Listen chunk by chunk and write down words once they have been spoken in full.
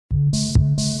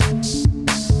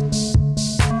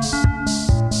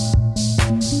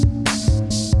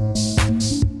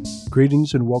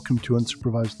Greetings and welcome to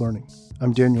Unsupervised Learning.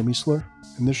 I'm Daniel Miesler,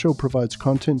 and this show provides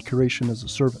content curation as a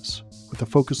service with a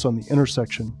focus on the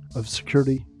intersection of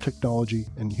security, technology,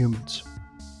 and humans.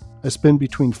 I spend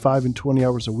between 5 and 20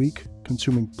 hours a week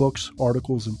consuming books,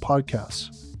 articles, and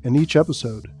podcasts, and each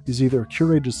episode is either a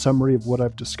curated summary of what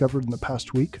I've discovered in the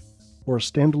past week or a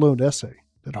standalone essay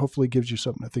that hopefully gives you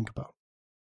something to think about.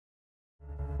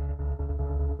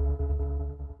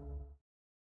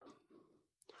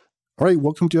 All right,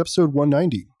 welcome to episode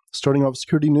 190. Starting off with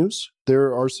security news,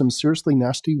 there are some seriously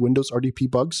nasty Windows RDP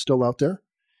bugs still out there.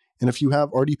 And if you have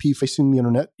RDP facing the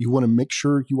internet, you want to make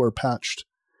sure you are patched.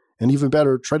 And even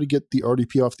better, try to get the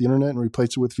RDP off the internet and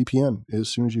replace it with VPN as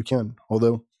soon as you can,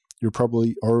 although you're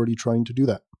probably already trying to do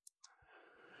that.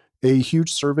 A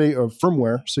huge survey of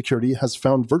firmware security has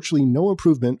found virtually no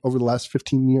improvement over the last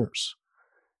 15 years.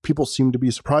 People seem to be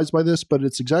surprised by this, but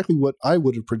it's exactly what I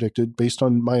would have predicted based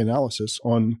on my analysis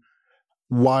on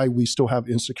why we still have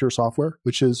insecure software,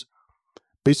 which is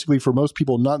basically for most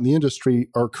people not in the industry,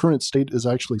 our current state is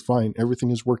actually fine.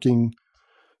 Everything is working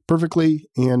perfectly,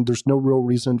 and there's no real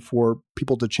reason for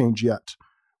people to change yet.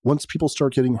 Once people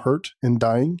start getting hurt and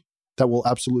dying, that will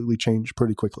absolutely change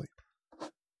pretty quickly.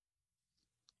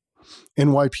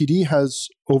 NYPD has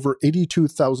over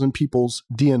 82,000 people's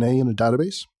DNA in a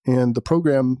database, and the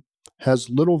program has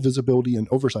little visibility and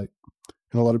oversight.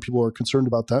 And a lot of people are concerned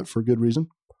about that for good reason.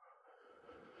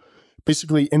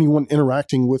 Basically, anyone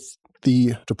interacting with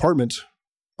the department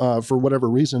for whatever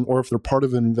reason, or if they're part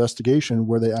of an investigation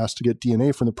where they ask to get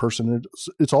DNA from the person,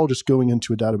 it's all just going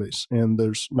into a database, and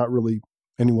there's not really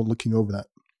anyone looking over that.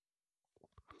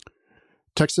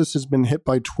 Texas has been hit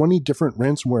by 20 different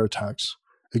ransomware attacks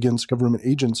against government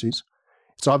agencies.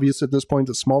 It's obvious at this point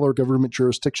that smaller government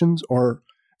jurisdictions are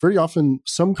very often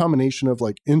some combination of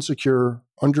like insecure,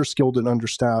 underskilled, and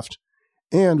understaffed,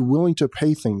 and willing to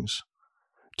pay things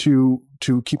to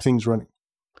keep things running.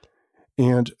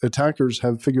 And attackers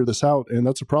have figured this out, and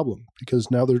that's a problem because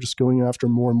now they're just going after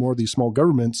more and more of these small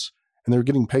governments, and they're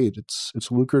getting paid. It's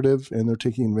lucrative, and they're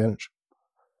taking advantage.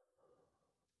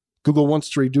 Google wants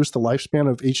to reduce the lifespan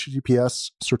of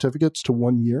HTTPS certificates to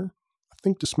 1 year. I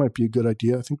think this might be a good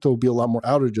idea. I think there'll be a lot more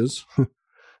outages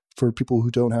for people who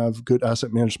don't have good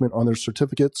asset management on their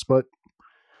certificates, but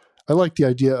I like the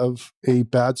idea of a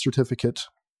bad certificate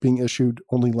being issued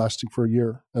only lasting for a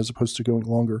year as opposed to going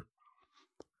longer.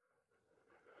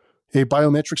 A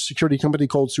biometric security company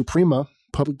called Suprema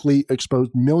publicly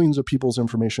exposed millions of people's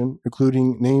information,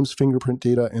 including names, fingerprint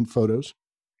data, and photos.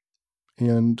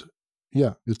 And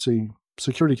yeah, it's a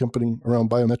security company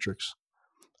around biometrics.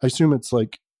 I assume it's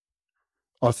like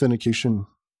authentication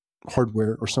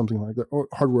hardware or something like that, or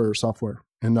hardware or software,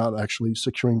 and not actually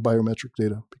securing biometric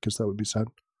data, because that would be sad.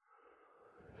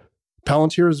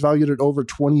 Palantir is valued at over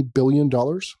 $20 billion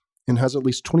and has at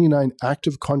least 29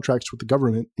 active contracts with the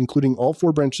government, including all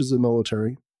 4 branches of the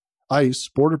military, ICE,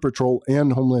 Border Patrol,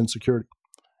 and Homeland Security.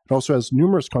 It also has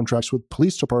numerous contracts with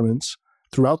police departments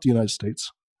throughout the United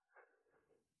States.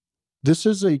 This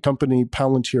is a company,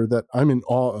 Palantir, that I'm in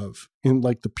awe of in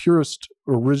like the purest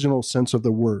original sense of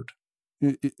the word.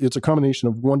 It's a combination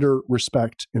of wonder,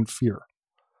 respect, and fear.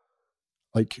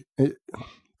 The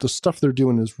stuff they're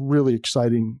doing is really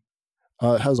exciting.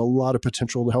 It has a lot of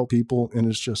potential to help people, and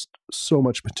it's just so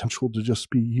much potential to just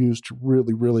be used to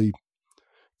really, really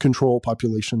control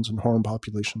populations and harm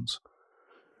populations.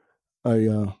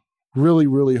 I really,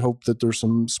 really hope that there's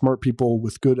some smart people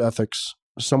with good ethics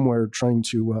somewhere trying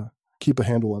to keep a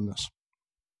handle on this.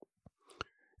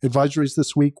 Advisories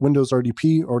this week: Windows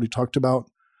RDP, already talked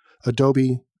about.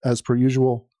 Adobe, as per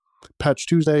usual. Patch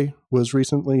Tuesday was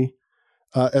recently.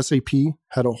 SAP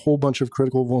had a whole bunch of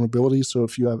critical vulnerabilities, so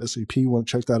if you have SAP, you want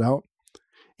to check that out.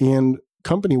 And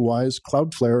company-wise,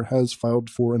 Cloudflare has filed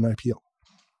for an IPO.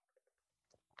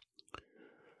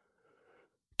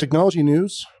 Technology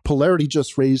news: Polarity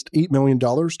just raised $8 million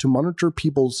to monitor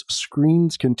people's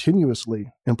screens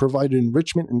continuously and provide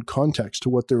enrichment and context to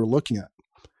what they're looking at.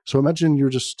 So imagine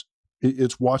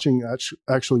it's watching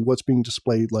actually what's being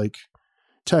displayed, like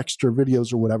text or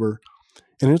videos or whatever.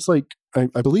 And it's like,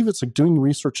 I believe it's like doing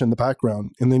research in the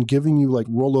background and then giving you like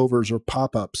rollovers or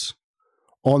pop-ups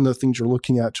on the things you're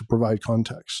looking at to provide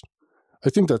context. I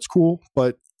think that's cool,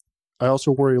 but I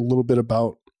also worry a little bit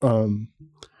about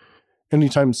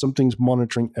anytime something's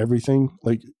monitoring everything,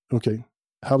 like, okay,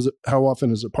 how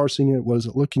often is it parsing it? What is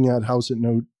it looking at? How does it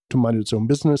know to mind its own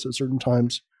business at certain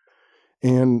times?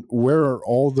 And where are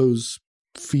all those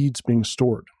feeds being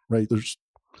stored, right? There's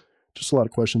just a lot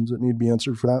of questions that need to be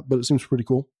answered for that, but it seems pretty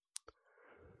cool.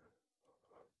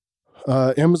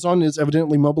 Amazon is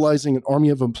evidently mobilizing an army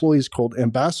of employees called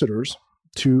ambassadors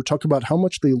to talk about how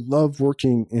much they love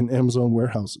working in Amazon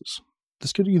warehouses.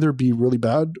 This could either be really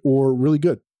bad or really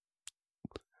good.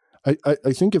 I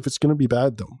think if it's going to be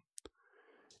bad, though,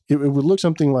 it would look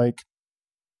something like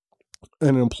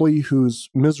an employee who's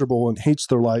miserable and hates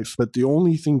their life, but the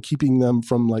only thing keeping them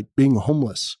from like being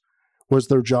homeless was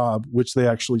their job, which they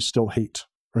actually still hate,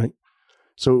 right?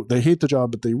 So they hate the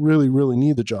job, but they really, really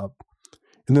need the job.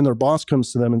 And then their boss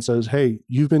comes to them and says, hey,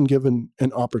 you've been given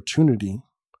an opportunity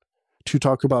to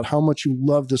talk about how much you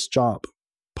love this job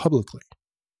publicly,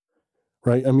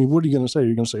 right? I mean, what are you going to say?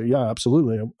 You're going to say, yeah,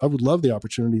 absolutely. I would love the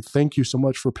opportunity. Thank you so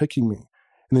much for picking me.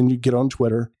 And then you get on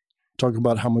Twitter, talk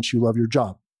about how much you love your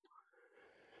job.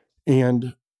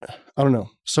 And I don't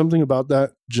know, something about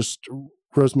that just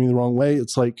rubs me the wrong way.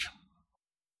 It's like,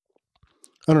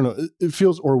 I don't know, it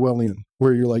feels Orwellian,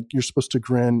 where you're supposed to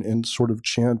grin and sort of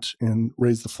chant and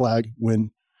raise the flag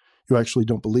when you actually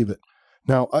don't believe it.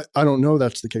 Now, I don't know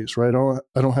that's the case, right?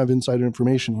 I don't have insider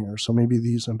information here. So maybe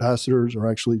these ambassadors are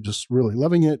actually just really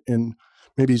loving it, and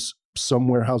maybe some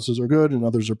warehouses are good and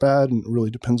others are bad, and it really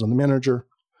depends on the manager.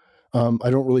 I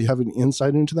don't really have any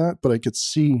insight into that, but I could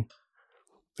see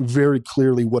very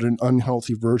clearly what an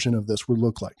unhealthy version of this would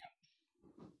look like.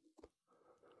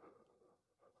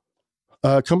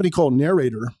 A company called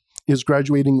Narrator is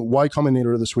graduating Y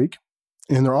Combinator this week,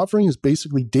 and their offering is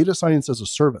basically data science as a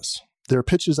service. Their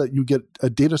pitch is that you get a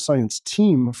data science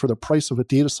team for the price of a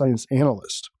data science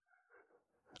analyst.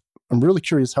 I'm really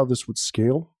curious how this would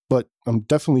scale, but I'm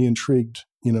definitely intrigued,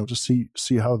 to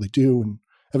see how they do. And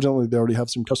evidently they already have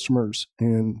some customers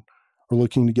and are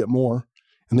looking to get more.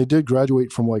 And they did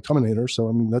graduate from Y Combinator, so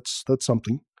I mean that's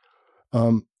something.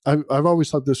 I've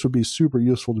always thought this would be super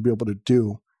useful to be able to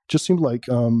do. Just seemed like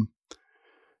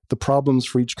the problems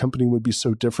for each company would be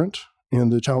so different,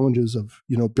 and the challenges of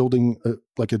building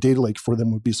a data lake for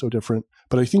them would be so different.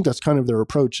 But I think that's kind of their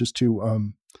approach, is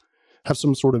to have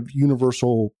some sort of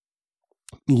universal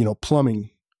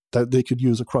plumbing that they could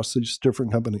use across these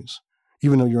different companies,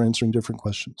 even though you're answering different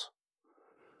questions.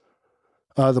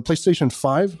 The PlayStation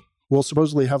 5 will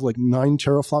supposedly have like 9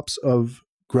 teraflops of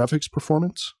graphics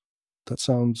performance. That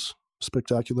sounds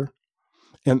spectacular.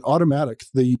 And Automatic,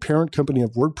 the parent company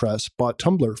of WordPress, bought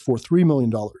Tumblr for $3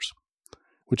 million,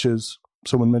 which is,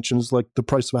 someone mentioned, is like the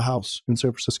price of a house in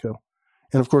San Francisco.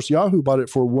 And of course, Yahoo bought it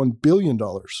for $1 billion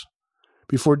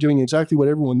before doing exactly what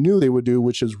everyone knew they would do,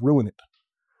 which is ruin it.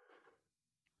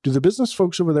 Do the business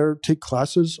folks over there take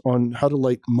classes on how to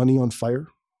light money on fire?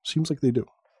 Seems like they do.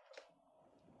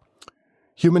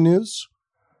 Human news.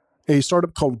 A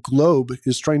startup called Globe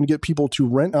is trying to get people to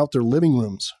rent out their living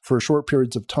rooms for short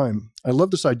periods of time. I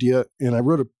love this idea, and I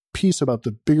wrote a piece about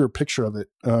the bigger picture of it,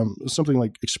 something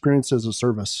like experience as a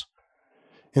service.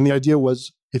 And the idea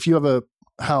was, if you have a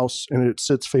house and it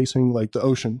sits facing like the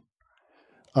ocean,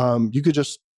 you could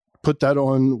just put that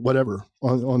on whatever,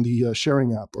 on the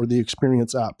sharing app or the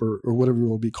experience app or whatever it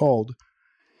will be called.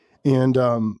 And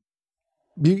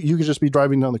you could just be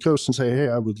driving down the coast and say, hey,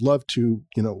 I would love to,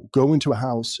 go into a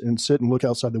house and sit and look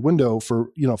outside the window for,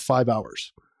 5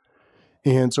 hours.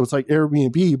 And so it's like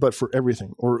Airbnb, but for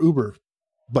everything, or Uber,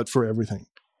 but for everything.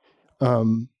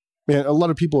 And a lot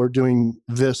of people are doing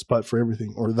this, but for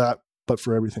everything, or that, but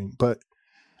for everything. But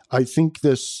I think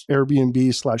this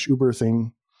Airbnb/Uber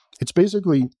thing, it's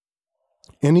basically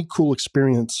any cool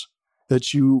experience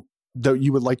that you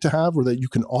would like to have or that you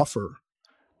can offer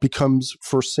becomes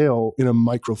for sale in a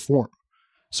micro form.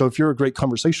 So if you're a great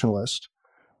conversationalist,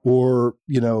 or,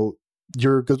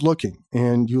 you're good looking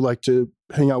and you like to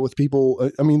hang out with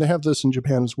people, I mean, they have this in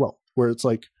Japan as well, where it's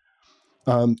like,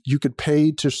 you could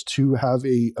pay just to have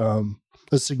a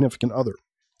significant other.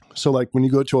 So like when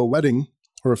you go to a wedding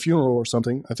or a funeral or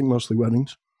something, I think mostly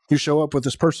weddings, you show up with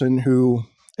this person who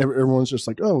everyone's just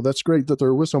like, oh, that's great that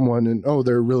they're with someone, and oh,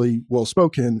 they're really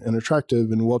well-spoken and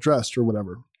attractive and well-dressed or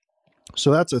whatever.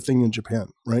 So that's a thing in Japan,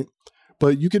 right?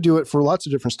 But you could do it for lots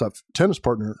of different stuff. Tennis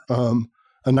partner,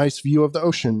 a nice view of the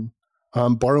ocean,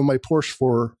 borrow my Porsche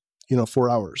for, 4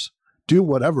 hours. Do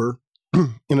whatever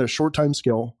in a short time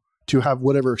scale to have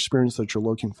whatever experience that you're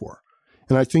looking for.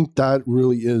 And I think that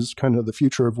really is kind of the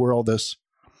future of where all this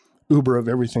Uber of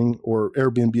everything or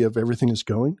Airbnb of everything is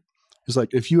going. Is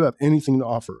like, if you have anything to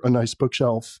offer, a nice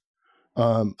bookshelf,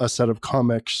 a set of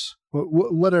comics,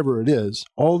 whatever it is,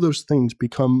 all those things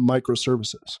become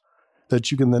microservices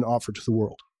that you can then offer to the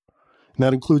world. And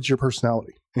that includes your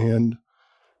personality and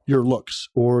your looks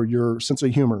or your sense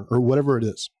of humor or whatever it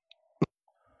is.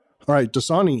 All right,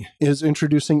 Dasani is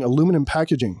introducing aluminum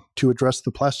packaging to address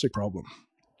the plastic problem.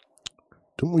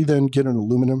 Don't we then get an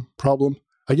aluminum problem?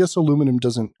 I guess aluminum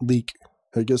doesn't leak.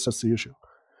 I guess that's the issue.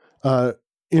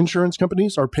 insurance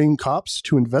companies are paying cops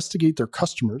to investigate their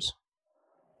customers,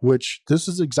 which this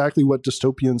is exactly what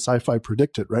dystopian sci-fi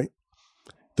predicted, right?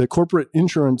 The corporate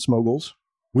insurance moguls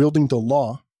wielding the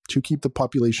law to keep the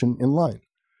population in line,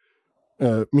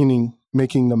 meaning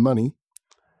making them money.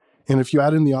 And if you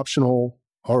add in the optional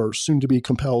or soon to be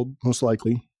compelled, most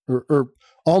likely, or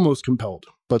almost compelled,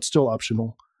 but still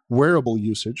optional, wearable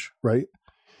usage, right?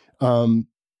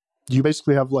 You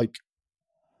basically have like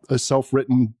a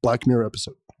self-written Black Mirror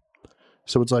episode.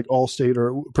 So it's like Allstate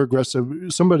or Progressive.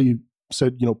 Somebody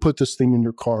said, put this thing in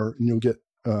your car and you'll get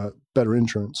better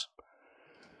insurance.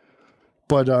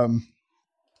 But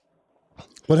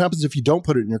what happens if you don't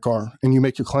put it in your car and you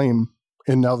make a claim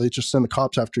and now they just send the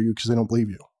cops after you because they don't believe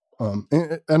you?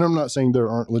 And I'm not saying there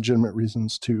aren't legitimate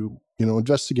reasons to,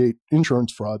 investigate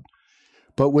insurance fraud,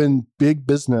 but when big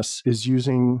business is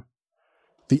using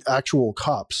the actual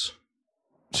cops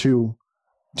to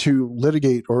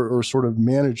litigate or sort of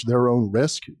manage their own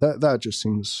risk, that just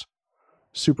seems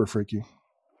super freaky.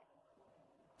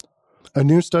 A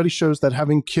new study shows that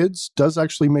having kids does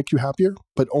actually make you happier,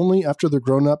 but only after they're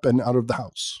grown up and out of the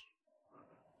house.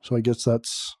 So I guess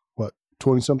that's,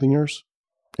 20-something years?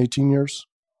 18 years?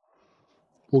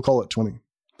 We'll call it 20.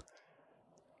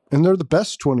 And they're the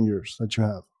best 20 years that you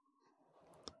have.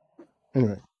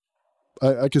 Anyway,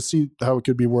 I could see how it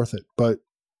could be worth it, but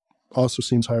also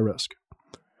seems high risk.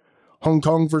 Hong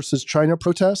Kong versus China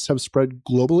protests have spread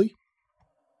globally.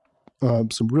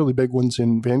 Some really big ones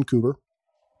in Vancouver.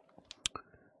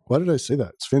 Why did I say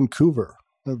that? It's Vancouver,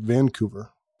 not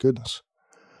Vancouver. Goodness.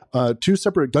 2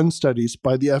 separate gun studies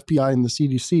by the FBI and the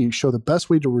CDC show the best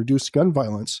way to reduce gun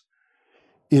violence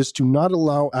is to not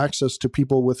allow access to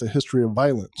people with a history of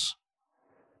violence.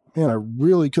 Man, I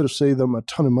really could have saved them a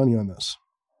ton of money on this.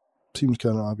 Seems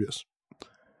kind of obvious.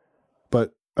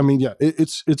 But, I mean, yeah,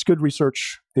 it's good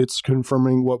research. It's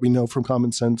confirming what we know from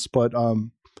common sense. But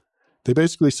they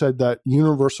basically said that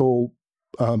universal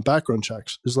background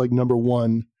checks is like number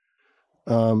one.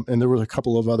 And there were a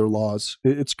couple of other laws.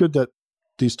 It's good that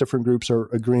these different groups are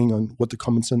agreeing on what the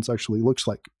common sense actually looks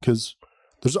like, because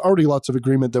there's already lots of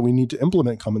agreement that we need to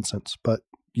implement common sense, but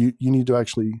you need to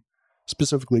actually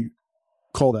specifically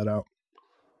call that out.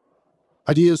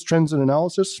 Ideas, trends, and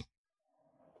analysis.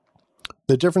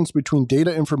 The difference between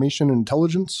data, information, and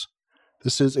intelligence.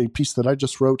 This is a piece that I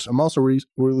just wrote. I'm also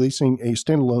releasing a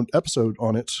standalone episode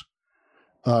on it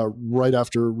right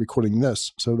after recording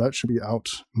this, so that should be out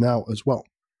now as well.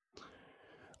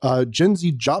 Gen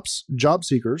Z job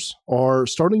seekers are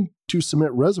starting to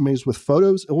submit resumes with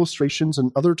photos, illustrations,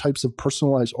 and other types of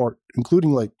personalized art,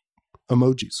 including like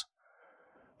emojis.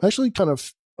 I'm actually kind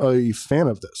of a fan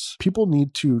of this. People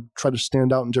need to try to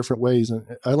stand out in different ways, and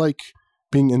I like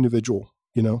being individual,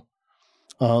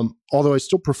 although I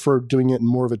still prefer doing it in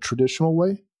more of a traditional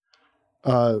way,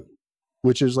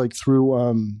 which is like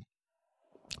through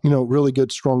really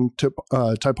good, strong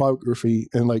typography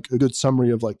and like a good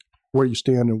summary of like where you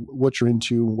stand and what you're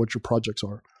into and what your projects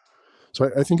are. So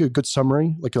I think a good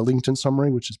summary, like a LinkedIn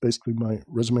summary, which is basically my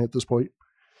resume at this point,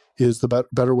 is the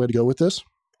better way to go with this.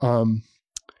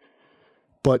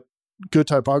 But good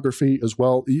typography as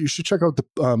well. You should check out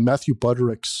the Matthew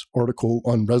Butterick's article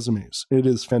on resumes. It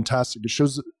is fantastic. It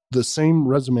shows the same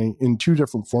resume in 2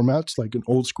 different formats, like an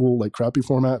old school, like crappy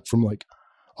format from like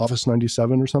Office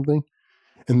 97 or something,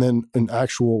 and then an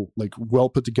actual, like, well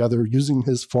put together using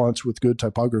his fonts with good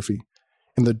typography.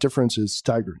 And the difference is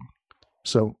staggering.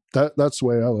 So that's the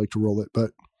way I like to roll it.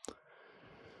 But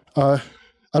I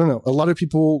don't know. A lot of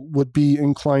people would be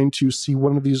inclined to see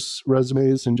one of these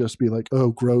resumes and just be like,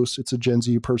 oh, gross, it's a Gen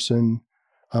Z person.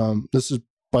 This is,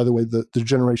 by the way, the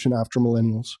generation after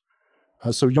millennials.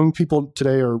 So young people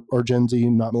today are Gen Z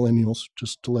and not millennials,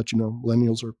 just to let you know.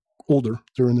 Millennials are older.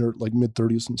 They're in their like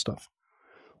mid-30s and stuff.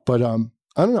 But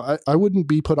I don't know. I wouldn't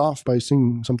be put off by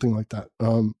seeing something like that,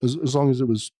 as long as it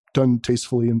was done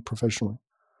tastefully and professionally.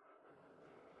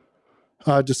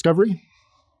 Discovery,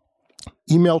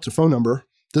 email to phone number.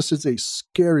 This is a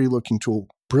scary looking tool,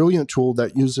 brilliant tool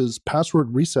that uses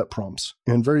password reset prompts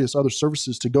and various other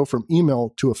services to go from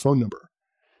email to a phone number.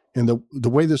 And the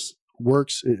way this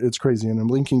works, it's crazy. And I'm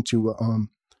linking to a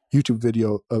YouTube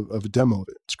video of a demo of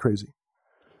it. It's crazy.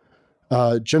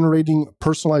 Generating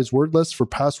personalized word lists for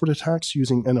password attacks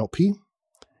using NLP,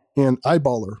 and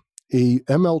Eyeballer, a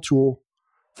ML tool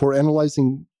for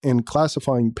analyzing and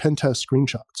classifying pen test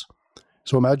screenshots.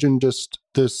 So imagine just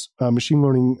this machine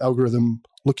learning algorithm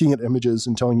looking at images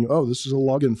and telling you, oh, this is a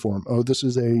login form. Oh, this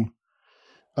is a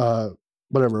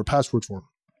password form.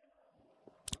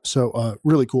 So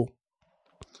really cool.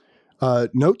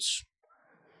 Notes.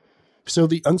 So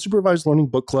the Unsupervised Learning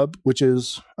Book Club, which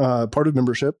is part of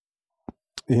membership,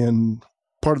 and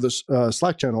part of this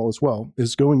Slack channel as well,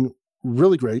 is going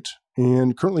really great.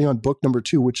 And currently on book number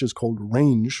 2, which is called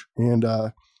Range, and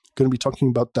going to be talking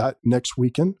about that next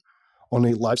weekend on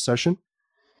a live session.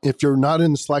 If you're not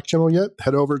in the Slack channel yet,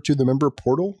 head over to the member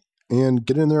portal and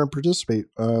get in there and participate.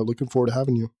 Looking forward to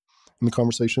having you in the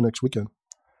conversation next weekend.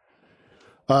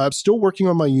 I'm still working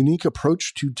on my unique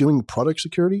approach to doing product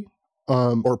security,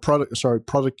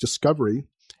 product discovery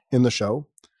in the show.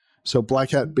 So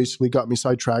Black Hat basically got me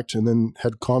sidetracked and then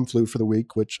had Conflu for the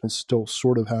week, which I still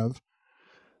sort of have.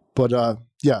 But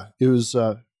yeah, it was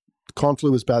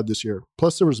Conflu was bad this year.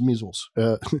 Plus there was measles.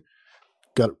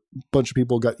 Got a bunch of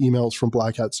people got emails from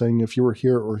Black Hat saying if you were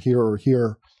here or here or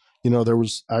here, there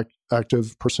was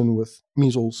active person with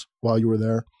measles while you were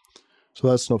there. So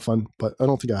that's no fun, but I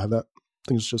don't think I have that. I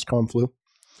think it's just Conflu.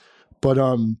 But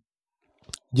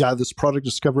yeah, this product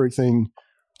discovery thing,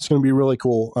 it's going to be really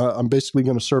cool. I'm basically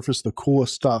going to surface the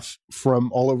coolest stuff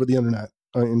from all over the internet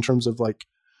in terms of like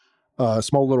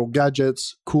small little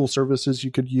gadgets, cool services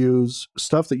you could use,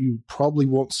 stuff that you probably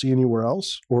won't see anywhere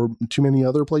else or too many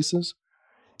other places.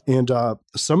 And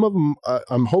some of them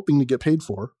I'm hoping to get paid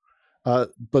for,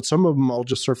 but some of them I'll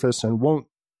just surface and won't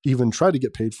even try to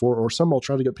get paid for, or some I'll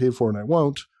try to get paid for and I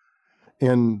won't,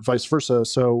 and vice versa.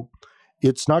 So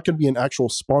it's not going to be an actual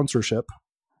sponsorship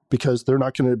because they're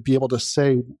not going to be able to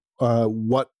say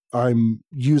what I'm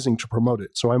using to promote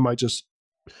it. So I might just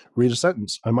read a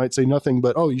sentence. I might say nothing,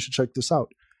 but, oh, you should check this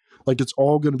out. Like it's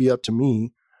all going to be up to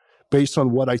me based on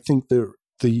what I think the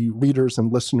readers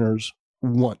and listeners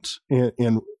want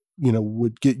and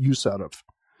would get use out of.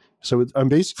 So I'm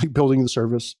basically building the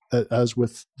service, as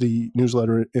with the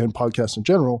newsletter and podcast in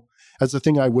general, as the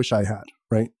thing I wish I had,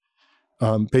 right?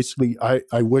 Basically,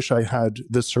 I wish I had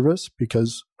this service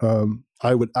because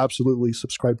I would absolutely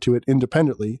subscribe to it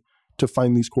independently to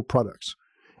find these cool products.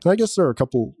 And I guess there are a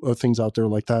couple of things out there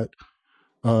like that,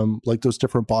 like those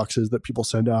different boxes that people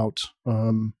send out.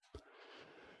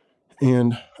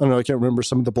 And I don't know, I can't remember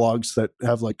some of the blogs that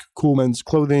have like cool men's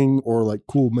clothing or like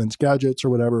cool men's gadgets or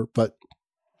whatever, but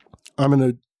I'm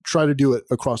going to try to do it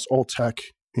across all tech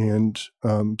and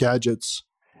gadgets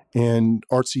and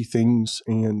artsy things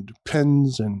and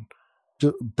pens and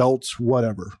belts,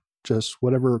 whatever, just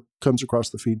whatever comes across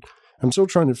the feed. I'm still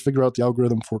trying to figure out the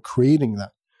algorithm for creating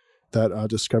that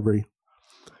discovery.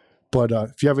 But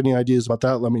if you have any ideas about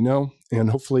that, let me know.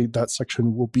 And hopefully that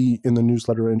section will be in the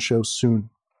newsletter and show soon.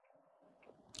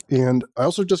 And I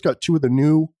also just got 2 of the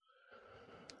new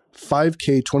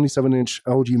 5K 27-inch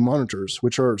LG monitors,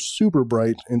 which are super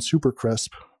bright and super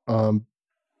crisp.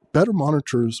 Better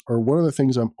monitors are one of the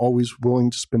things I'm always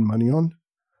willing to spend money on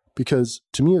because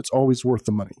to me, it's always worth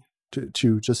the money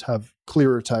to just have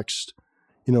clearer text,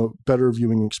 better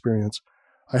viewing experience.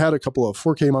 I had a couple of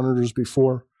 4K monitors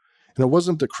before, and it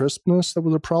wasn't the crispness that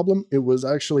was a problem. It was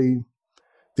actually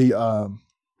the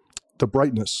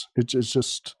brightness. It's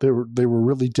just they were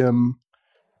really dim,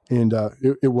 and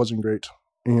it wasn't great.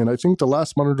 And I think the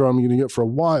last monitor I'm going to get for a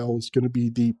while is going to be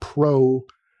the Pro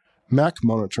Mac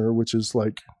monitor, which is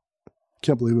like, I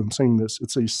can't believe I'm saying this.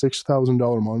 It's a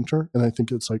 $6,000 monitor, and I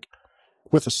think it's like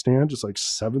with a stand, it's like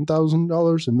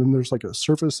 $7,000, and then there's like a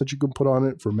surface that you can put on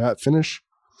it for matte finish,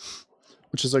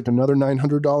 which is like another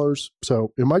 $900.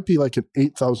 So it might be like an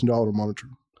 $8,000 monitor,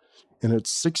 and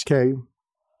it's 6K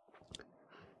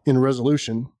in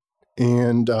resolution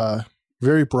and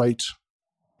very bright.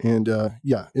 And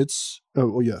yeah, it's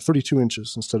 32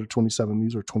 inches instead of 27.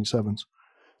 These are 27s.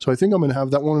 So I think I'm going to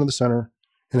have that one in the center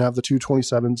and have the 2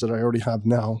 27s that I already have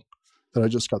now that I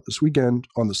just got this weekend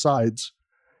on the sides.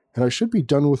 And I should be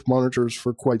done with monitors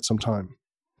for quite some time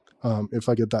if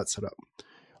I get that set up.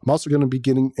 I'm also going to be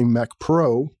getting a Mac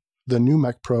Pro, the new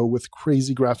Mac Pro with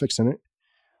crazy graphics in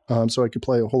it. So I could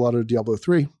play a whole lot of Diablo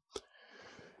 3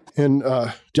 and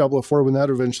Diablo 4 when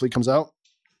that eventually comes out.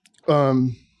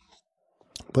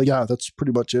 But yeah, that's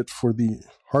pretty much it for the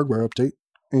hardware update.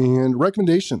 And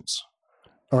recommendations.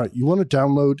 All right, you want to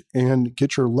download and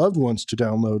get your loved ones to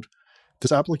download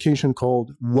this application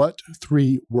called What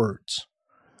 3 Words.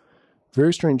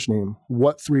 Very strange name,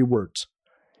 What 3 Words.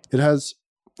 It has,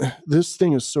 this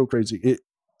thing is so crazy.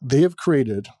 The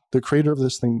creator of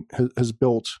this thing has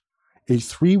built a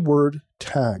 3-word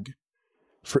tag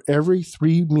for every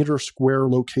 3 meter square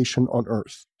location on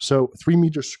Earth. So 3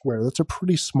 meters square, that's a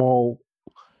pretty small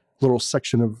little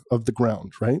section of the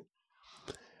ground, right?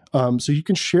 So you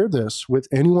can share this with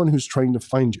anyone who's trying to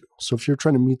find you. So if you're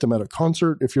trying to meet them at a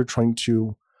concert, if you're trying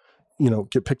to,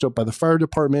 get picked up by the fire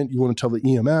department, you want to tell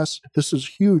the EMS. This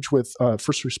is huge with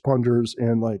first responders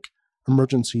and like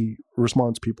emergency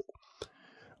response people.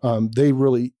 They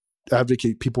really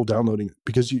advocate people downloading it,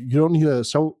 because you don't need a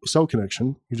cell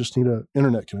connection. You just need an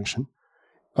internet connection.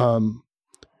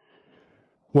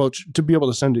 Well, to be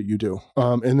able to send it, you do.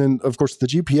 And then, of course, the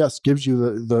GPS gives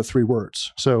you the 3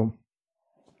 words. So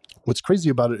what's crazy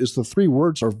about it is the 3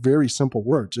 words are very simple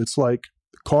words. It's like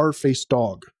car face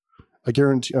dog.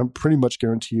 I'm pretty much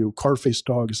guarantee you car face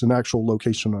dog is an actual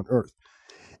location on Earth.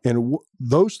 And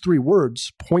those 3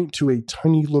 words point to a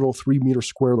tiny little 3-meter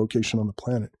square location on the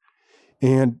planet.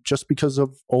 And just because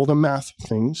of all the math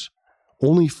things,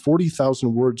 only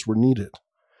 40,000 words were needed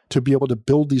to be able to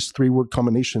build these 3-word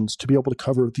combinations to be able to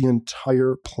cover the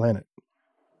entire planet.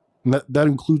 And that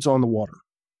includes on the water.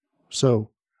 So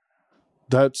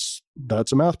that's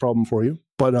a math problem for you.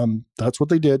 But that's what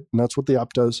they did, and that's what the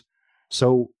app does.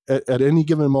 So at any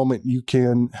given moment, you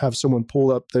can have someone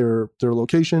pull up their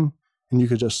location, and you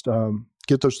could just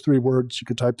get those 3 words. You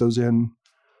could type those in.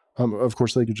 Of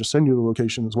course, they could just send you the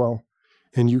location as well,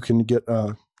 and you can get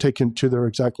taken to their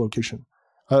exact location.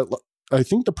 I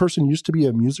think the person used to be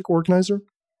a music organizer,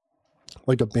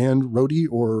 like a band roadie,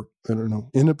 or I don't know,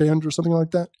 in a band or something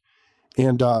like that.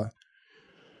 And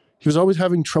he was always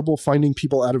having trouble finding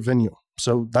people at a venue.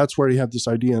 So that's where he had this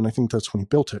idea, and I think that's when he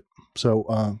built it.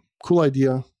 So cool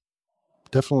idea.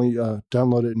 Definitely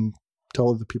download it and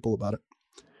tell other people about it.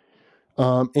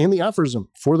 And the aphorism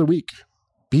for the week: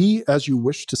 be as you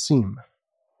wish to seem.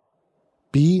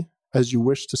 Be as you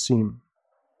wish to seem.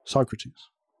 Socrates.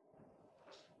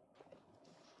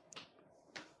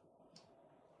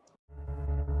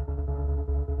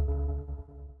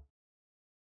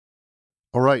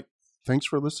 All right. Thanks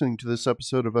for listening to this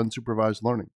episode of Unsupervised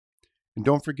Learning. And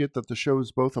don't forget that the show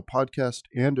is both a podcast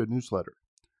and a newsletter.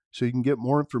 So you can get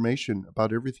more information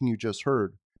about everything you just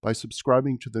heard by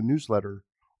subscribing to the newsletter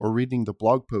or reading the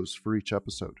blog posts for each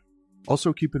episode.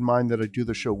 Also keep in mind that I do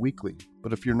the show weekly,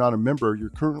 but if you're not a member, you're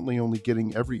currently only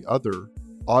getting every other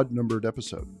odd-numbered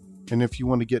episode. And if you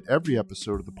want to get every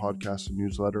episode of the podcast and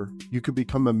newsletter, you can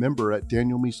become a member at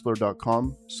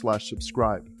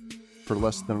danielmiessler.com/subscribe for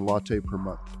less than a latte per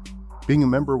month. Being a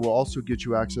member will also get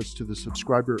you access to the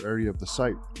subscriber area of the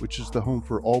site, which is the home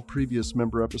for all previous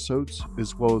member episodes,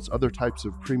 as well as other types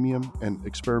of premium and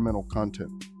experimental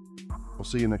content. We'll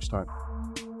see you next time.